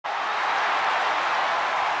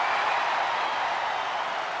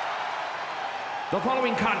The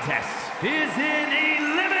following contest is an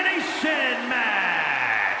elimination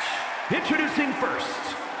match. Introducing first,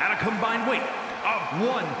 at a combined weight of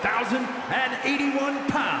 1,081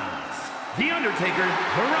 pounds, The Undertaker,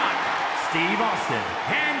 The Rock, Steve Austin,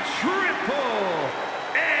 and Triple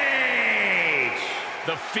H.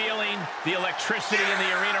 The feeling, the electricity in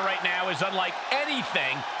the arena right now is unlike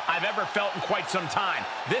anything I've ever felt in quite some time.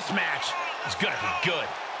 This match is going to be good.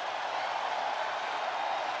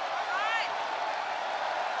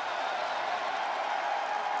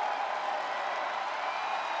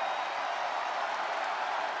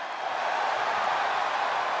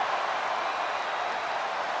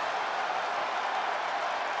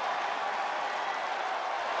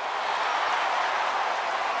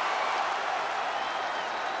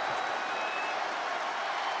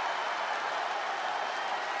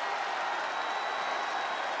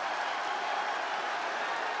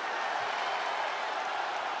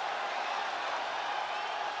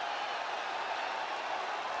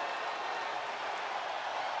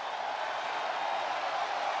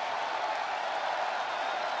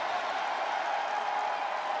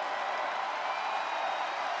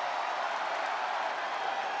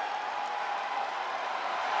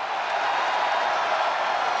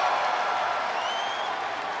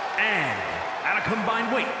 And at a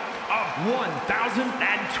combined weight of 1,023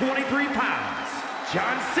 pounds,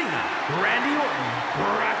 John Cena, Randy Orton,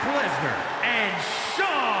 Brock Lesnar, and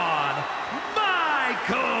Shawn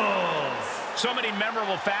Michaels. So many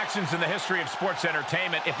memorable factions in the history of sports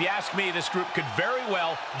entertainment. If you ask me, this group could very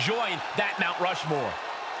well join that Mount Rushmore.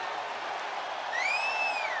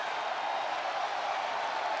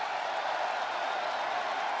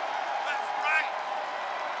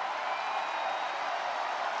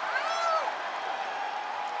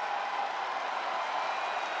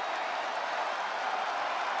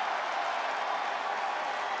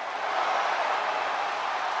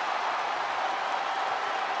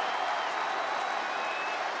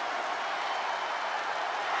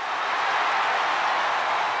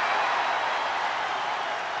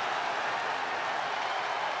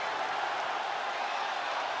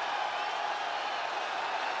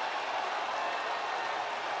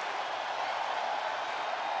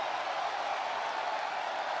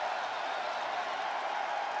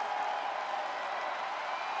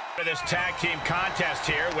 This tag team contest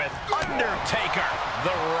here with Undertaker,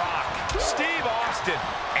 The Rock, Steve Austin,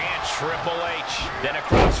 and Triple H. Then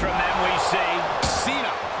across from them we see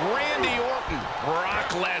Cena, Randy Orton,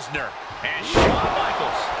 Brock Lesnar, and Shawn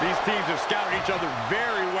Michaels. These teams have scouted each other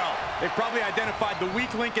very well. They've probably identified the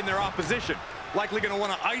weak link in their opposition. Likely going to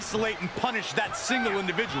want to isolate and punish that single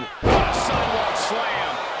individual. What a sidewalk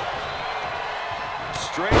slam.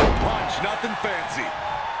 Straight punch, nothing fancy.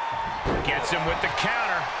 Gets him with the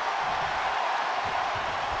counter.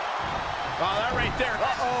 Oh, that right there.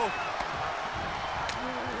 Uh-oh.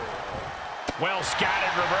 Well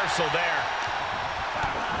scattered reversal there.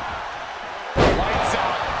 Lights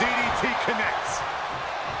out. DDT connects.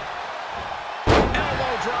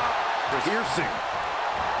 Elbow drop. Piercing.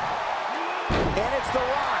 And it's The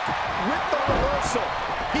Rock with the reversal.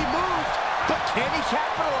 He moved, but can he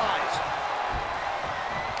capitalize?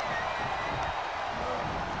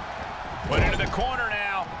 Went into the corner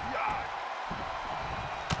now.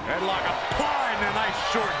 Headlock applied and a nice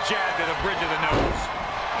short jab to the bridge of the nose.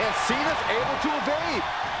 And Cena's able to evade.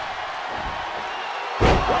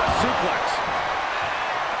 What a suplex.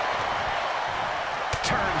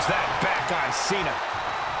 Turns that back on Cena.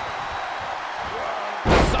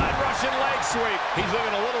 Side Russian leg sweep. He's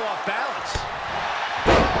looking a little off balance.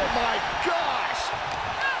 Oh my gosh!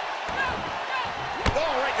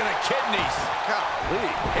 Oh, right to the kidneys.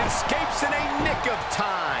 Golly. Escapes in a nick of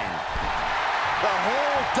time. The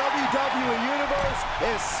whole WWE Universe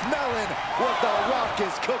is smelling what The Rock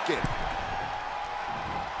is cooking.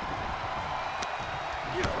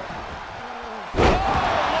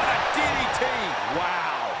 Oh, what a DDT.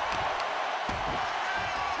 Wow.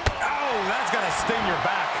 Oh, that's going to sting your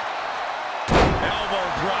back. Elbow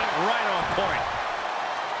drop right on point.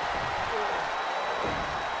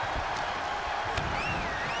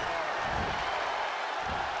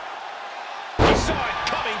 He saw it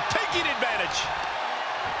coming, taking advantage.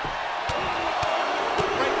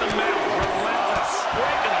 Right in the mouth, relentless.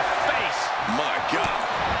 Right in the face. My God.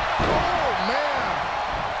 Oh, man.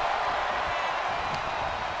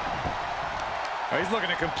 Oh, he's looking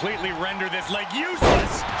to completely render this leg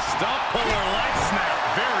useless. Stump puller leg snap.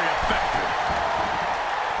 Very effective.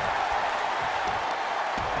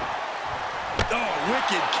 Oh,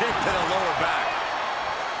 wicked kick to the lower back.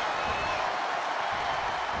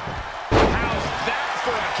 How's that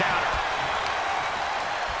for a counter?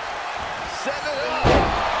 setting it up.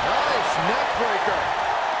 Nice neck breaker.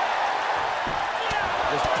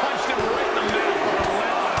 Just punched him right in the mouth.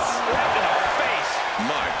 Relentless. Right in the face.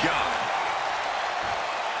 My God.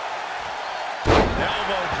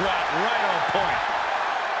 Elbow drop right on point.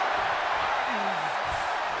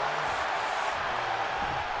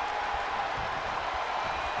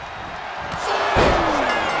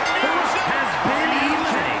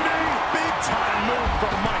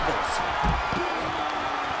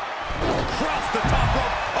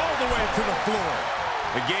 To the floor.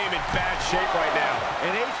 The game in bad shape right now.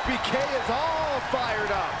 And HBK is all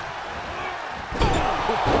fired up.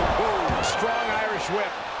 Strong Irish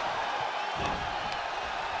whip.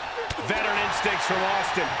 Veteran instincts from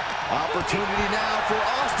Austin. Opportunity now for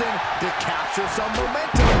Austin to capture some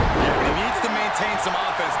momentum. Yeah, but he needs to maintain some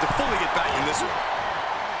offense to fully get back in this one.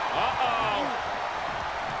 Uh-oh.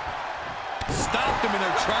 Stopped them in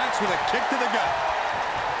their tracks with a kick to the gut.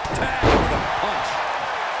 Tag with a punch.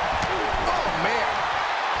 Man.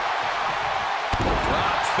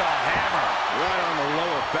 Drops the hammer. Right on the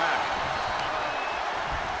lower back.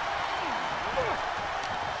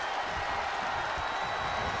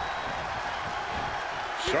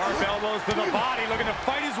 Sharp elbows to the body, looking to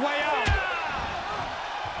fight his way out.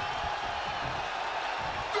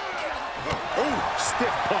 Ooh,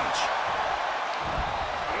 stiff punch.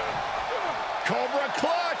 Cobra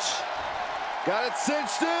clutch. Got it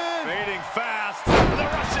cinched in. Fading fast. The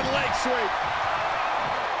Russian leg sweep.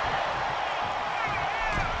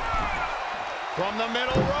 From the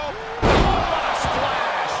middle rope. Oh, what a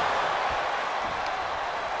splash.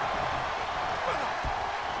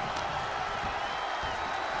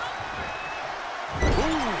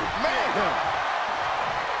 Ooh, man.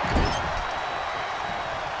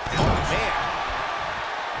 Oh, man.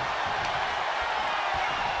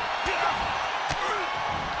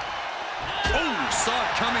 Saw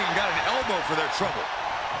it coming and got an elbow for their trouble.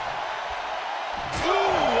 Ooh,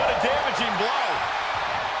 what a damaging blow.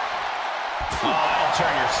 Oh, that'll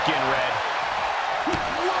turn your skin red. Into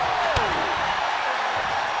the last ride.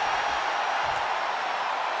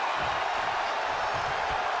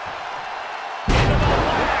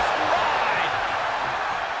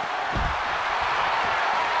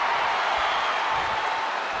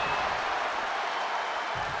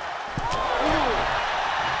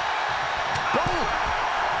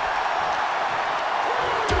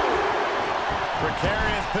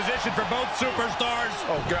 Precarious position for both superstars.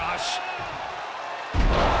 Oh, gosh.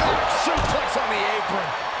 Suplex on the apron.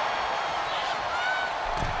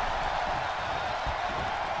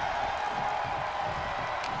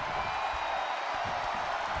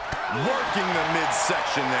 Working the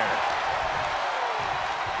midsection there.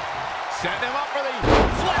 Setting him up for the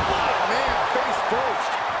flatline. Man, face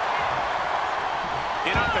first.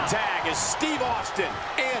 In off the tag is Steve Austin.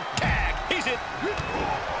 And tag. He's it.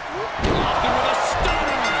 Austin with a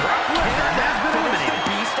stunner. Brock Lesnar has been eliminated. The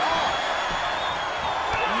beast off.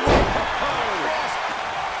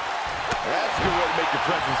 That's a good way to make your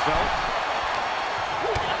presence felt.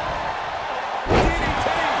 DDT.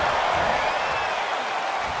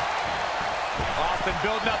 Austin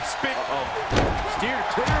building up speed. Steered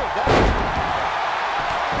clear of that.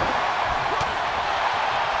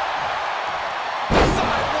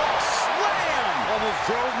 Sidewalk slam. Almost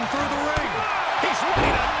drove him through the ring. He's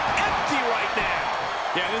running on empty right now.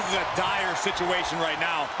 Yeah, this is a dire situation right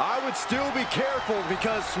now. I would still be careful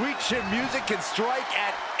because sweet chin music can strike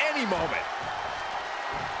at any moment.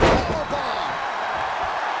 Powerbomb.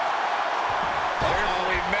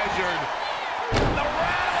 Carefully measured. The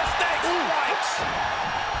rattlesnake strikes.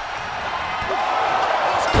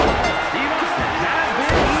 Steve Austin has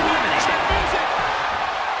been eliminated.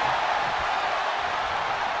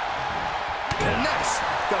 Nice.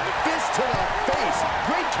 The fist to the face.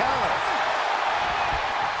 Great counter.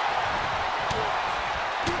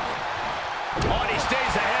 Oh, and he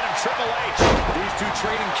stays ahead of Triple H. These two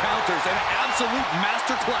trading counters, an absolute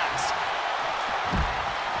masterclass.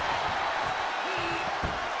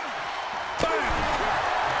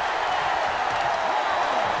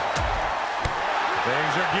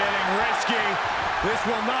 Things are getting risky. This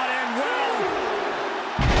will not end well.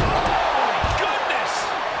 Oh, my goodness.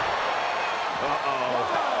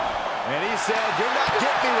 And he said, "You're not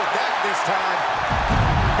getting me with that this time."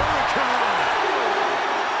 Hurricane.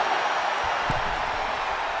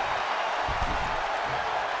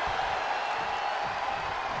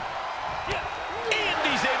 And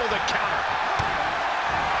he's able to counter.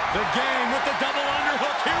 The game with the double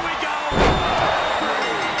underhook. Here we go.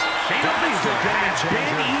 Shayna Baszler has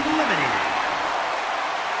been eliminated.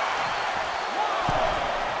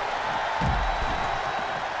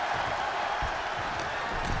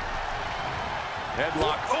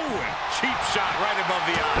 shot right above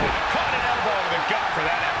the eye. Caught an elbow to the gut for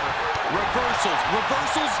that effort. Reversals,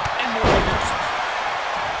 reversals, and more reversals.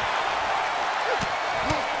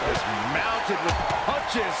 Just mounted with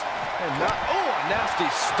punches. And not, oh, a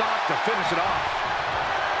nasty stop to finish it off.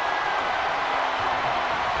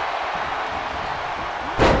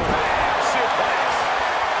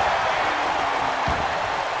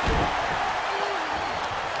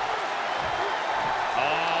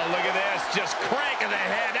 Just cranking the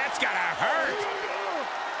head. That's gotta hurt.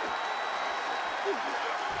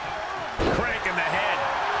 Cranking the head.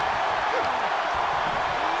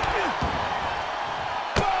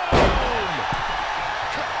 Boom!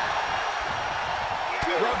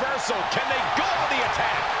 Reversal. Can they go on the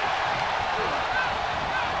attack?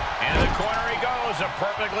 And in the corner he goes. A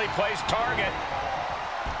perfectly placed target.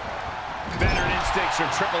 Veteran instincts from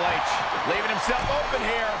Triple H. Leaving himself open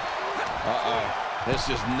here. Uh-oh. This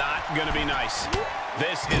is not going to be nice.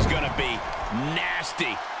 This is going to be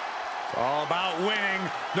nasty. It's all about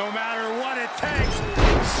winning, no matter what it takes.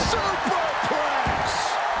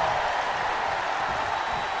 Superplex!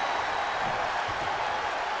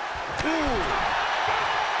 Ooh.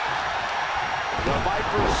 The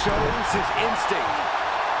Viper shows his instinct.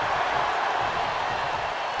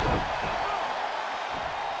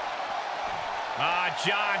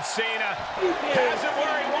 John Cena has him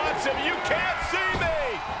where he wants him. You can't see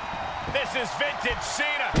me. This is vintage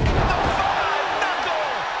Cena. The five-knuckle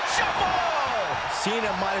shuffle. Cena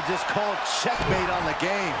might have just called checkmate on the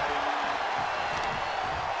game.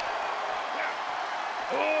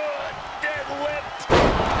 Dead whipped.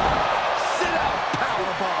 Sit out,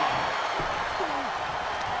 powerbomb.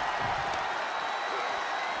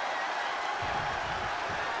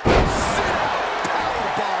 Sit out,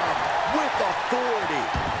 powerbomb with authority.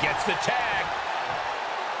 Gets the tag.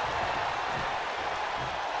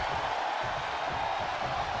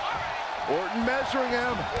 Orton measuring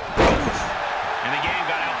him. And the game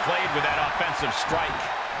got outplayed with that offensive strike.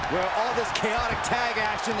 Well, all this chaotic tag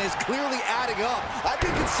action is clearly adding up. I'd be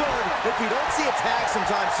concerned if we don't see a tag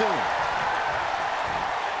sometime soon.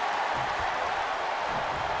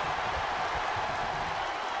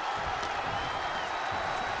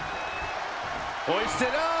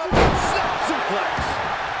 Hoisted up. Snap suplex.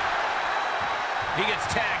 He gets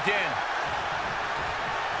tagged in.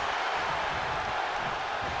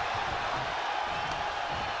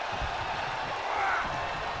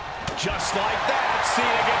 Just like that,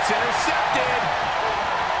 Cena gets intercepted.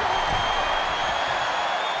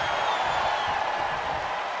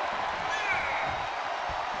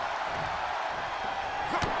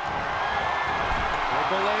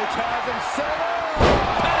 Triple H has him set up.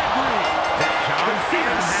 Pedigree. John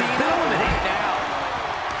Cena has been eliminated now.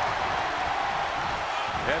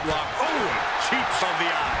 Headlock. Oh, cheeks of the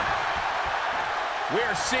eye.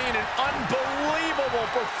 We're seeing an unbelievable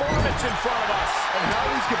performance in front of us. And how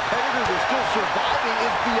these competitors are still surviving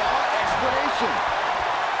is beyond explanation.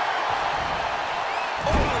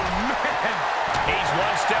 Oh, man. He's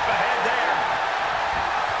one step ahead there.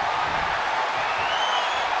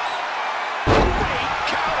 Great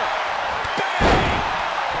counter. Bang!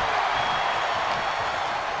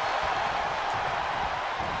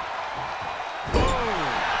 Boom.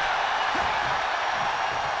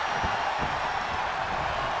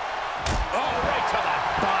 Oh, right to the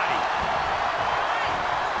body.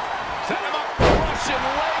 Set him up. Russian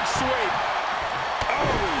leg sweep.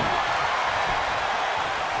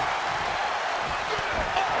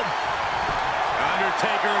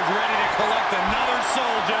 Undertaker is ready to collect another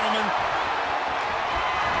soul, gentlemen.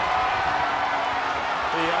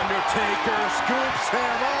 The Undertaker scoops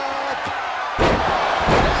him up.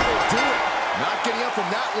 That'll do it. Not getting up from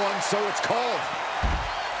that one, so it's called.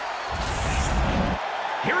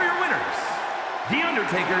 Here are your winners. The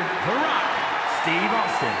Undertaker, The Rock, Steve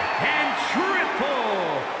Austin, and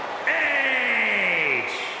Triple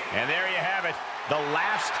H. And there you have it. The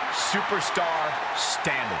last superstar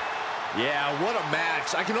standing. Yeah, what a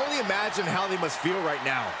match. I can only imagine how they must feel right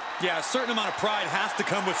now. Yeah, a certain amount of pride has to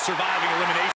come with surviving elimination.